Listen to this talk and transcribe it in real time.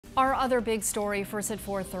Our other big story first at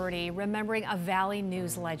 4:30, remembering a Valley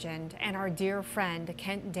News legend and our dear friend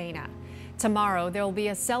Kent Dana. Tomorrow there will be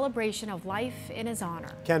a celebration of life in his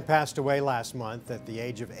honor. Kent passed away last month at the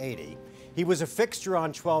age of 80. He was a fixture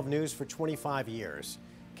on 12 News for 25 years.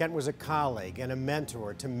 Kent was a colleague and a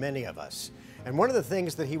mentor to many of us. And one of the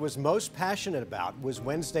things that he was most passionate about was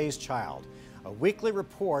Wednesday's Child, a weekly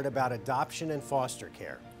report about adoption and foster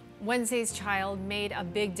care. Wednesday's Child made a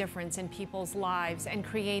big difference in people's lives and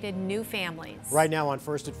created new families. Right now on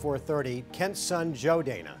First at 4:30, Kent's son Joe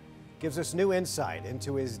Dana gives us new insight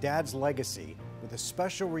into his dad's legacy with a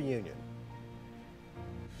special reunion.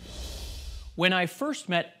 When I first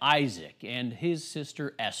met Isaac and his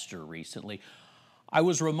sister Esther recently, I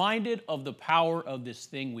was reminded of the power of this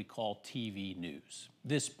thing we call TV news,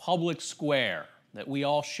 this public square that we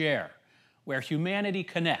all share, where humanity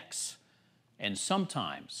connects, and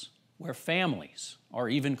sometimes where families are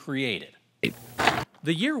even created.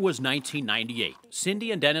 The year was 1998.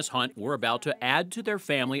 Cindy and Dennis Hunt were about to add to their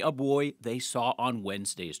family a boy they saw on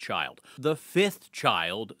Wednesday's Child, the 5th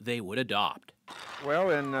child they would adopt. Well,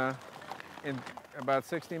 in about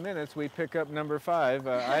 60 minutes, we pick up number 5,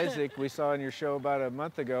 Isaac, we saw in your show about a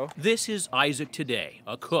month ago. This is Isaac today,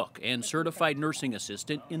 a cook and certified nursing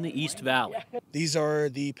assistant in the East Valley. These are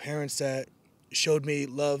the parents that showed me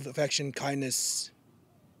love, affection, kindness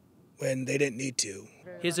when they didn't need to.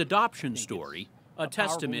 His adoption story, a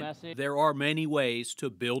testament there are many ways to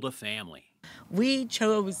build a family. We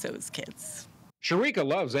chose those kids. Sharika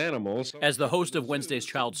loves animals. As the host of Wednesday's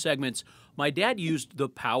Child segments, my dad used the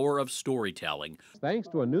power of storytelling, Thanks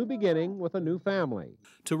to a new beginning with a new family.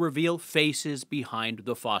 to reveal faces behind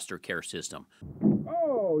the foster care system.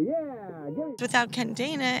 Oh, yeah. Without Kent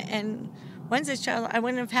Dana and Wednesday's Child, I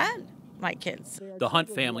wouldn't have had my kids. The Hunt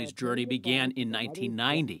family's journey began in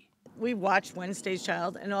 1990. We watched Wednesday's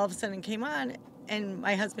Child, and all of a sudden it came on, and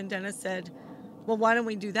my husband Dennis said, well, why don't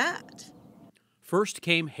we do that? First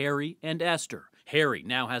came Harry and Esther. Harry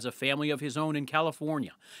now has a family of his own in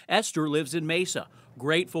California. Esther lives in Mesa,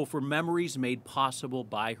 grateful for memories made possible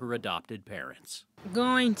by her adopted parents.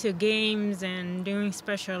 Going to games and doing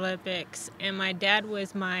Special Olympics, and my dad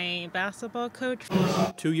was my basketball coach.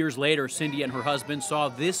 2 years later, Cindy and her husband saw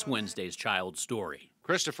this Wednesday's Child story.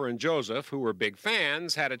 Christopher and Joseph, who were big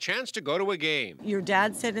fans, had a chance to go to a game. Your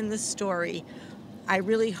dad said in the story, I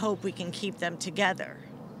really hope we can keep them together.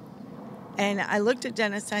 And I looked at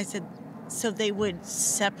Dennis and I said, so they would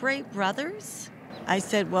separate brothers? I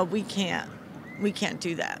said, well, we can't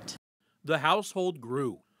do that. The household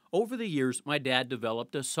grew. Over the years, my dad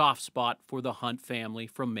developed a soft spot for the Hunt family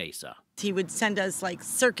from Mesa. He would send us like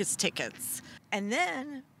circus tickets. And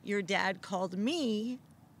then your dad called me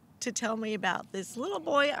to tell me about this little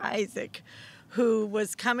boy, Isaac, who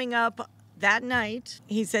was coming up that night.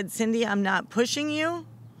 He said, Cindy, I'm not pushing you,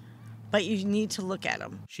 but you need to look at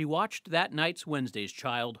him. She watched that night's Wednesday's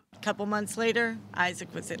Child. A couple months later,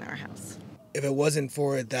 Isaac was in our house. If it wasn't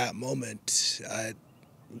for that moment, I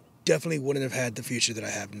definitely wouldn't have had the future that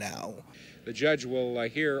I have now. The judge will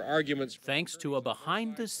hear arguments. Thanks to a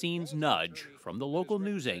behind-the-scenes nudge from the local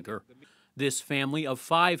news anchor, this family of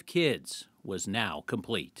 5 kids was now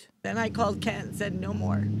complete. Then I called Kent and said, no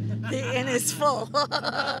more. The inn is full.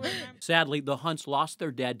 Sadly, the Hunts lost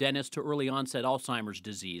their dad, Dennis, to early onset Alzheimer's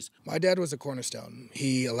disease. My dad was a cornerstone.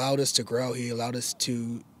 He allowed us to grow. He allowed us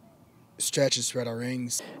to stretch and spread our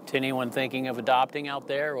wings. To anyone thinking of adopting out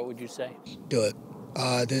there, what would you say? Do it.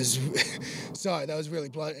 Sorry, that was really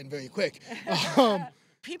blunt and very quick.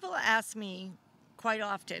 People ask me quite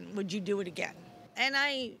often, would you do it again? And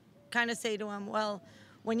I kind of say to them, well,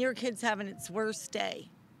 when your kid's having its worst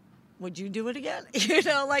day, would you do it again? You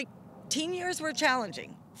know, like teen years were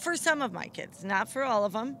challenging for some of my kids, not for all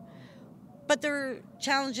of them, but they're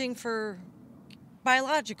challenging for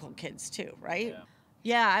biological kids too, right?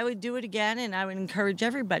 Yeah, I would do it again, and I would encourage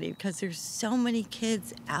everybody because there's so many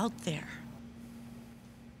kids out there.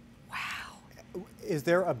 Wow. Is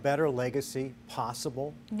there a better legacy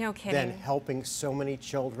possible? No kidding. Than helping so many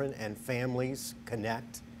children and families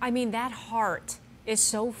connect? I mean, that heart is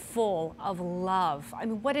so full of love. I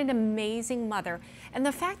mean, what an amazing mother. And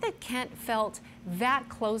the fact that Kent felt that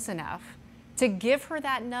close enough to give her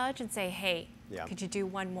that nudge and say, hey, could you do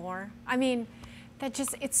one more? I mean, that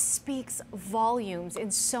just, it speaks volumes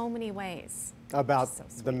in so many ways. About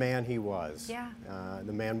the man he was. Yeah.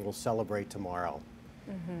 The man we'll celebrate tomorrow.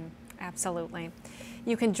 Mm-hmm. Absolutely.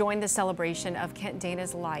 You can join the celebration of Kent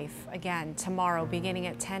Dana's life again tomorrow beginning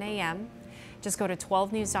at 10 a.m. Just go to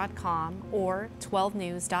 12news.com or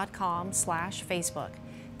 12news.com/Facebook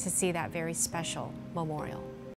to see that very special memorial.